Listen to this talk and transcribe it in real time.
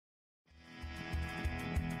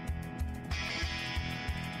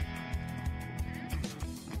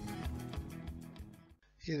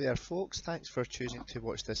Okay there folks, thanks for choosing to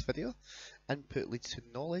watch this video. Input leads to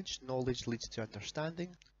knowledge, knowledge leads to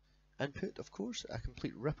understanding. Input, of course, a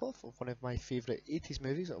complete rip-off of one of my favourite 80s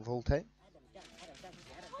movies of all time.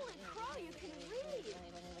 Holy crow, you can read!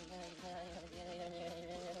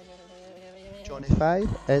 Johnny 5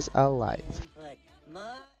 is alive.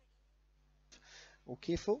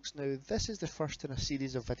 Okay folks, now this is the first in a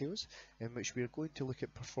series of videos in which we are going to look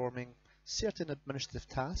at performing certain administrative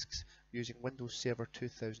tasks using Windows Server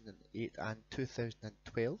 2008 and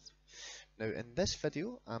 2012. Now in this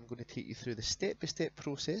video I'm going to take you through the step-by-step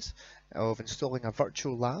process of installing a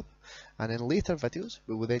virtual lab, and in later videos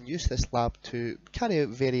we will then use this lab to carry out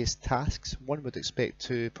various tasks one would expect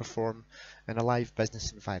to perform in a live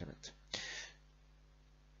business environment.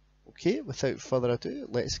 Okay, without further ado,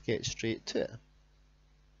 let's get straight to it.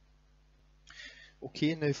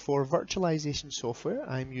 Okay, now for virtualization software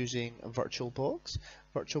I'm using VirtualBox.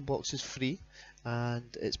 VirtualBox is free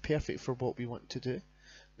and it's perfect for what we want to do.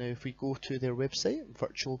 Now if we go to their website,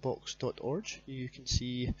 virtualbox.org, you can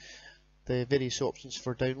see the various options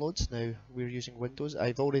for downloads. Now we're using Windows,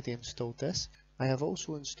 I've already installed this. I have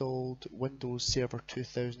also installed Windows Server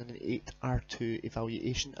 2008 R2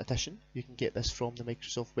 Evaluation Edition. You can get this from the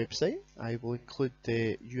Microsoft website. I will include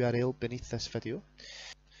the URL beneath this video.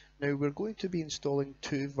 Now we're going to be installing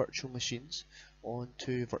two virtual machines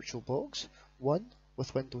onto VirtualBox, one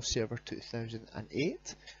with Windows Server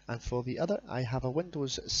 2008 and for the other I have a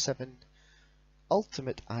Windows 7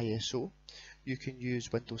 Ultimate ISO. You can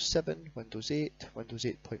use Windows 7, Windows 8, Windows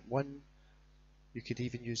 8.1, you could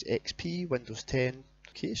even use XP, Windows 10.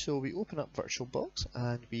 Okay, so we open up VirtualBox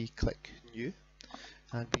and we click New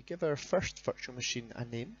and we give our first virtual machine a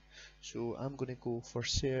name. So I'm going to go for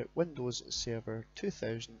Windows Server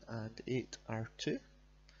 2008 R2,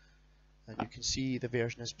 and you can see the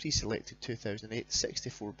version is pre-selected 2008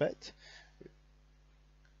 64-bit.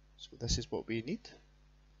 So this is what we need.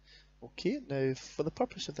 Okay, now for the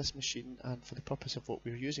purpose of this machine and for the purpose of what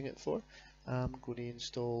we're using it for, I'm going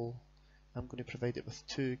to provide it with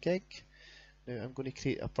 2 gig. Now I'm going to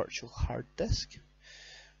create a virtual hard disk.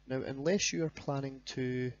 Now unless you are planning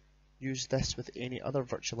to use this with any other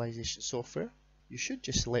virtualization software, you should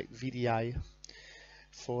just select VDI.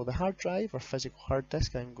 For the hard drive or physical hard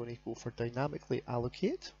disk I'm going to go for dynamically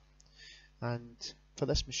allocate, and for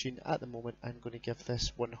this machine at the moment I'm going to give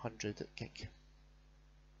this 100 gig.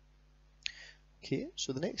 Okay,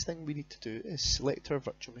 so the next thing we need to do is select our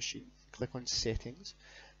virtual machine, click on settings,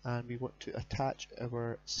 and we want to attach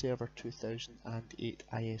our Server 2008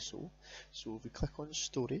 ISO. So if we click on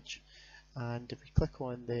storage, and if we click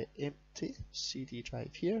on the empty CD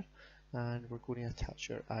drive here, and we're going to attach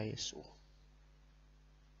our ISO.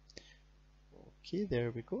 Okay, there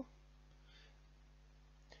we go.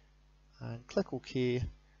 And click OK,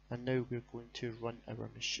 and now we're going to run our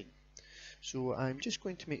machine. So I'm just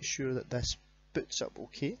going to make sure that this boots up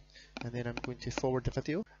okay, and then I'm going to forward the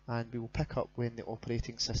video and we will pick up when the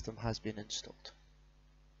operating system has been installed.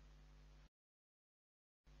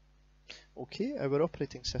 Okay, our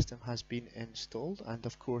operating system has been installed, and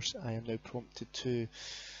of course I am now prompted to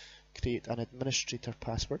create an administrator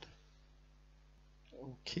password.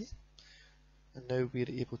 Okay, and now we're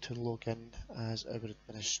able to log in as our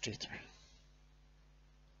administrator.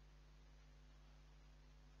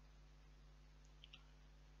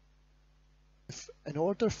 In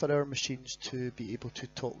order for our machines to be able to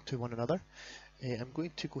talk to one another, I'm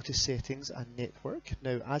going to go to settings and network.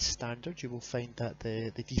 Now as standard you will find that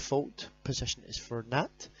the default position is for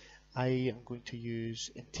NAT. I am going to use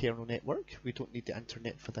internal network. We don't need the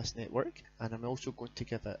internet for this network, and I'm also going to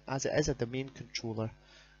give it, as it is a domain controller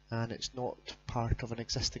and it's not part of an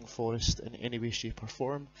existing forest in any way, shape or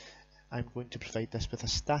form, I'm going to provide this with a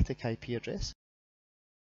static IP address.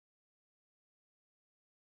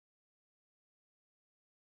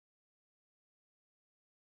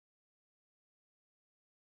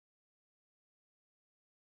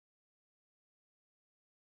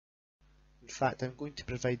 In fact, I'm going to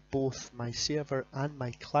provide both my server and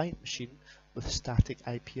my client machine with static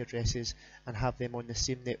IP addresses and have them on the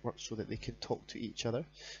same network so that they can talk to each other.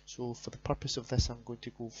 So for the purpose of this I'm going to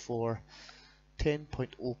go for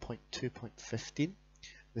 10.0.2.15.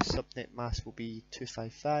 The subnet mask will be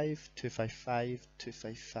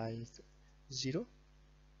 255.255.255.0,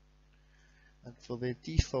 and for the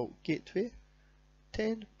default gateway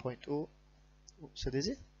 10.0, oops, a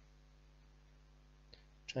daisy.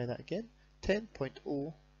 Try that again.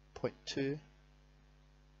 10.0.2,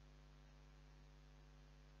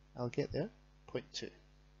 I'll get there, 0.2,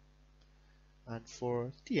 and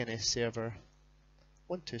for DNS server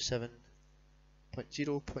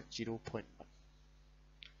 127.0.0.1.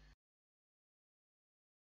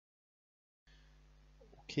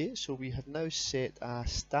 Okay, so we have now set a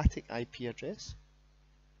static IP address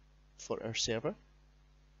for our server,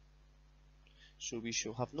 so we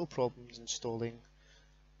shall have no problems installing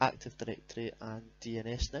Active Directory and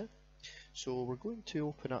DNS now. So we're going to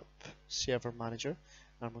open up Server Manager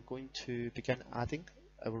and we're going to begin adding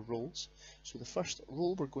our roles. So the first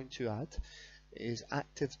role we're going to add is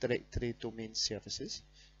Active Directory Domain Services.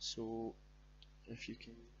 So if you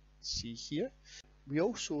can see here, we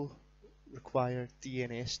also require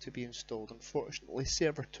DNS to be installed. Unfortunately,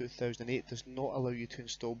 Server 2008 does not allow you to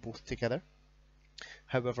install both together.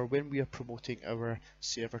 However, when we are promoting our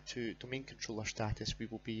server to domain controller status, we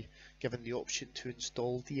will be given the option to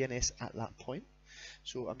install DNS at that point.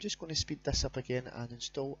 So I'm just going to speed this up again and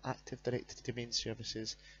install Active Directory Domain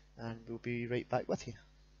Services, and we'll be right back with you.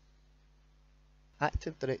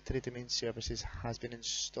 Active Directory Domain Services has been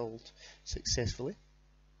installed successfully.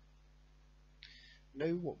 Now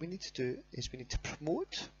what we need to do is we need to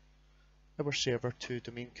promote our server to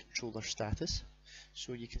domain controller status.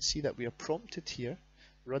 So you can see that we are prompted here,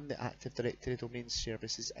 run the Active Directory Domain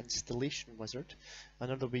Services installation wizard.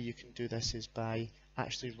 Another way you can do this is by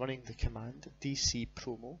actually running the command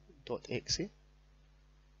dcpromo.exe.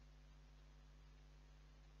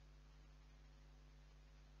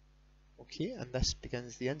 Okay, and this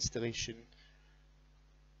begins the installation .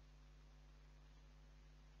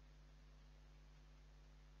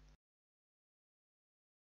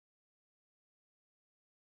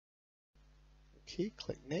 Okay,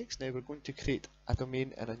 click next. Now we're going to create a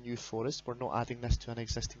domain in a new forest. We're not adding this to an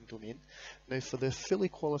existing domain. Now for the fully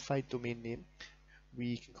qualified domain name,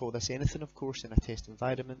 we can call this anything, of course, in a test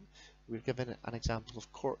environment. We're given an example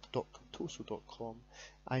of corp.contoso.com.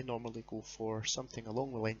 I normally go for something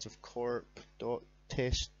along the lines of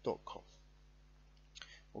corp.test.com.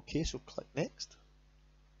 Okay, so click next.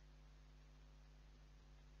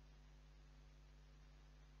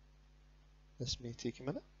 This may take a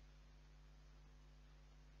minute.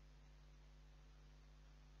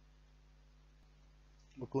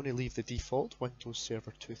 We're going to leave the default Windows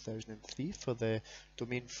Server 2003 for the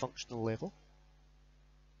domain functional level.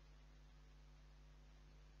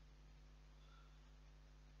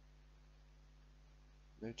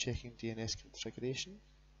 Now checking DNS configuration.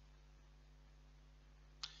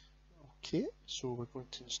 Okay, so we're going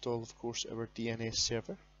to install, of course, our DNS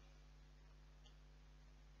server.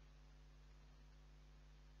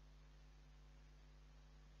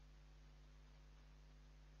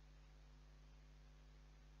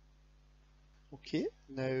 Okay,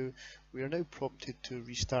 now we are now prompted to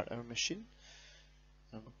restart our machine,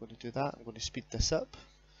 and we're going to do that. I'm going to speed this up.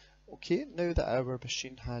 Okay, now that our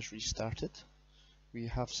machine has restarted, we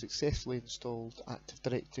have successfully installed Active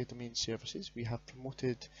Directory Domain Services. We have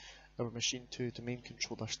promoted our machine to domain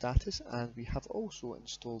controller status, and we have also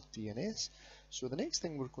installed DNS. So the next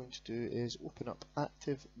thing we're going to do is open up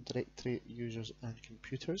Active Directory Users and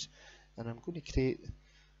Computers, and I'm going to create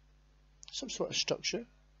some sort of structure,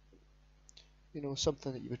 you know,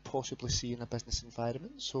 something that you would possibly see in a business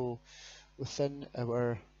environment. So within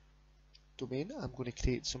our domain, I'm going to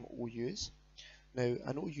create some OUs. Now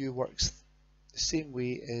an OU works the same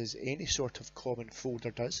way as any sort of common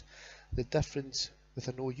folder does. The difference with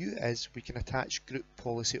an OU is we can attach group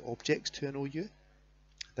policy objects to an OU.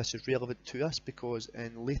 This is relevant to us because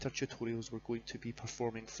in later tutorials we're going to be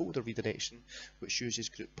performing folder redirection which uses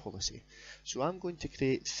group policy. So I'm going to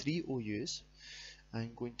create 3 OUs.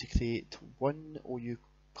 I'm going to create one OU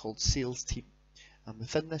called Sales Team, and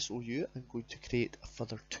within this OU I'm going to create a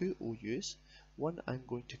further 2 OUs. One I'm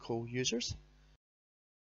going to call Users,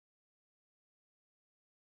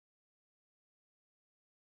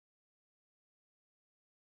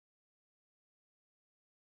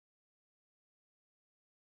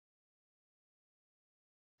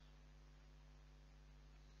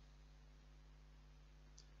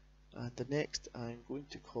 and the next I'm going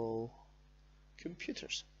to call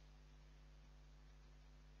Computers.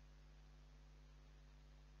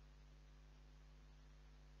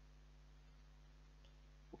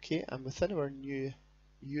 Okay, and within our new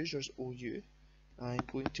Users OU, I'm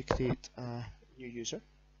going to create a new user.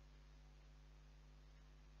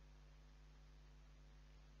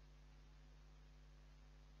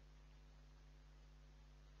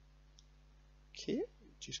 Okay,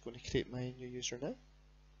 just going to create my new user now.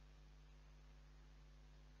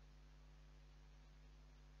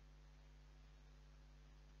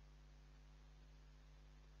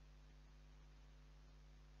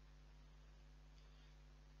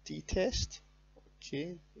 Test.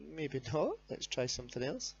 Okay, maybe not. Let's try something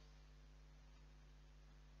else.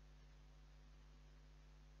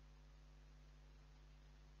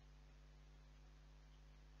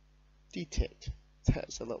 Detect.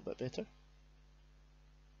 That's a little bit better.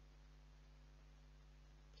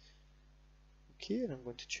 Okay, and I'm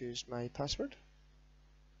going to choose my password.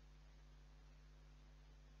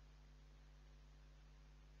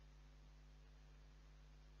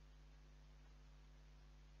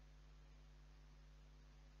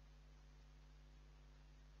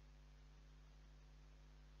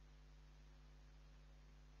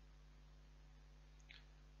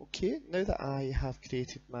 Okay, now that I have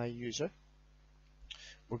created my user,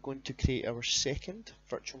 we're going to create our second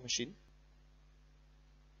virtual machine.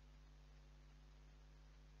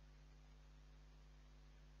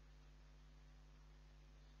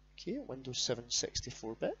 Okay, Windows 7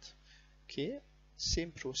 64-bit. Okay,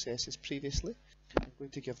 same process as previously. I'm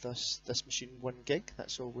going to give this machine 1 gig,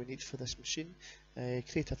 that's all we need for this machine.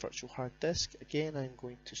 Create a virtual hard disk. Again, I'm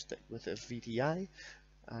going to stick with a VDI.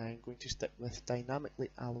 I'm going to stick with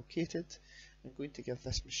dynamically allocated. I'm going to give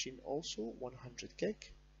this machine also 100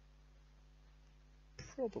 gig.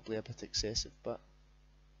 Probably a bit excessive, but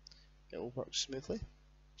it will work smoothly.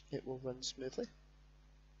 It will run smoothly.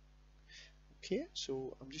 Okay,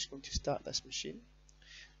 so I'm just going to start this machine.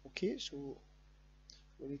 Okay, so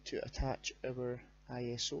we need to attach our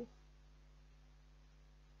ISO.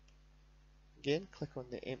 Again, click on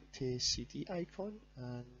the empty CD icon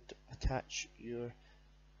and attach your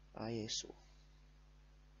ISO.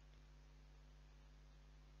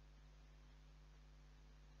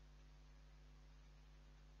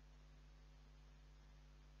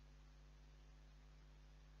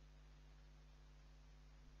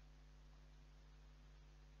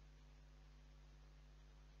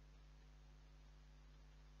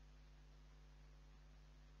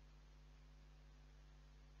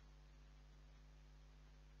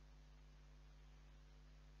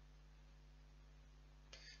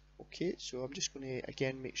 Okay, so I'm just going to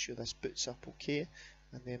again make sure this boots up okay,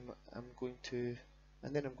 and then I'm going to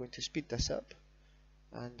speed this up,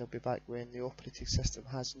 and I'll be back when the operating system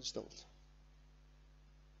has installed.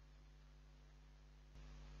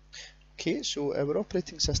 Okay, so our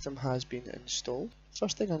operating system has been installed.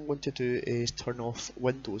 First thing I'm going to do is turn off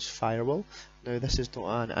Windows Firewall. Now this is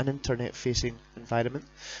not an internet facing environment,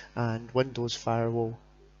 and Windows Firewall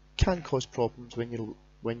can cause problems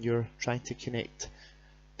when you're trying to connect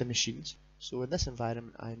the machines. So in this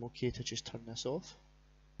environment I'm okay to just turn this off.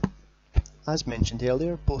 As mentioned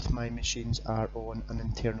earlier, both my machines are on an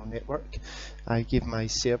internal network. I give my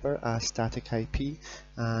server a static IP,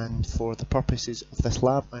 and for the purposes of this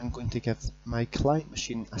lab I'm going to give my client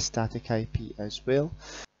machine a static IP as well.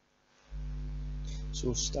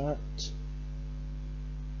 So start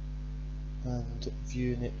and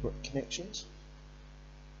view network connections.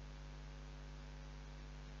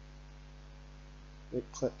 Right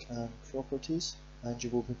click and properties, and you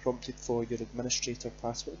will be prompted for your administrator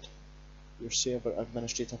password, your server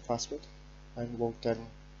administrator password. I'm logged in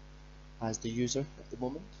as the user at the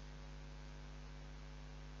moment.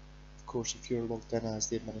 Of course, if you're logged in as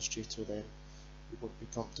the administrator, then you won't be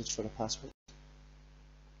prompted for a password.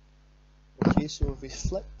 Okay, so if we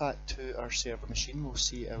flip back to our server machine, we'll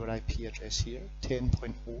see our IP address here,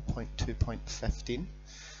 10.0.2.15.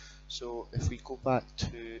 So if we go back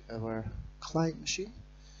to our client machine,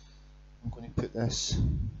 I'm going to put this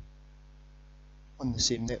on the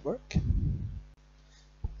same network.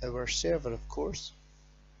 Our server, of course,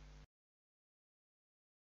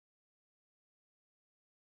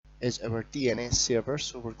 is our DNS server,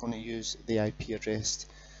 so we're going to use the IP address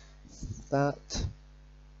that.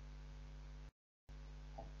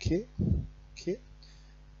 Okay.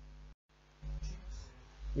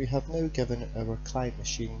 We have now given our client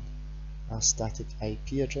machine a static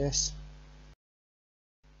IP address.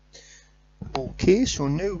 Okay, so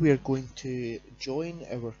now we are going to join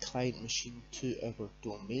our client machine to our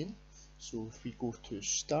domain. So if we go to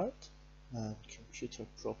Start and Computer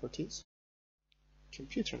Properties,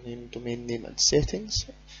 Computer Name, Domain Name and Settings,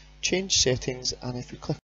 change settings, and if we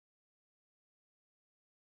click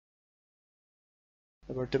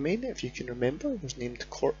our domain, if you can remember, was named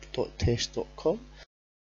corp.test.com.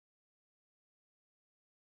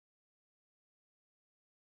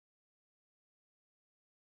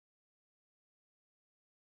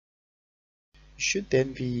 You should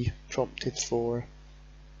then be prompted for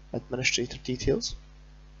administrator details.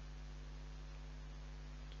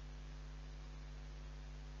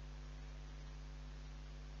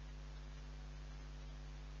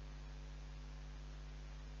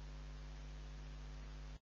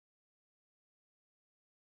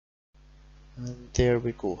 And there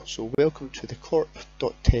we go. So welcome to the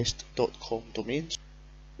corp.test.com domain.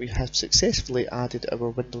 We have successfully added our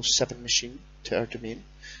Windows 7 machine to our domain.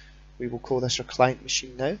 We will call this our client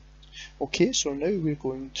machine now. Okay, so now we're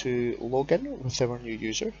going to log in with our new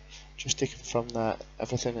user, just to confirm that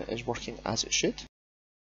everything is working as it should.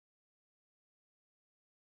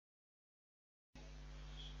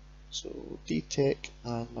 So dtech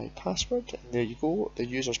and my password, and there you go, the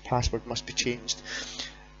user's password must be changed,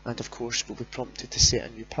 and of course we'll be prompted to set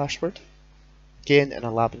a new password. Again, in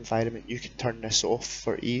a lab environment you can turn this off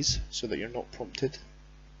for ease so that you're not prompted.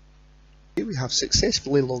 Okay, we have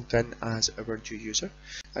successfully logged in as our new user.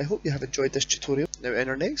 I hope you have enjoyed this tutorial. Now in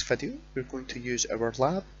our next video we're going to use our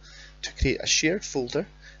lab to create a shared folder,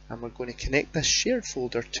 and we're going to connect this shared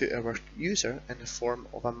folder to our user in the form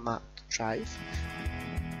of a mapped drive.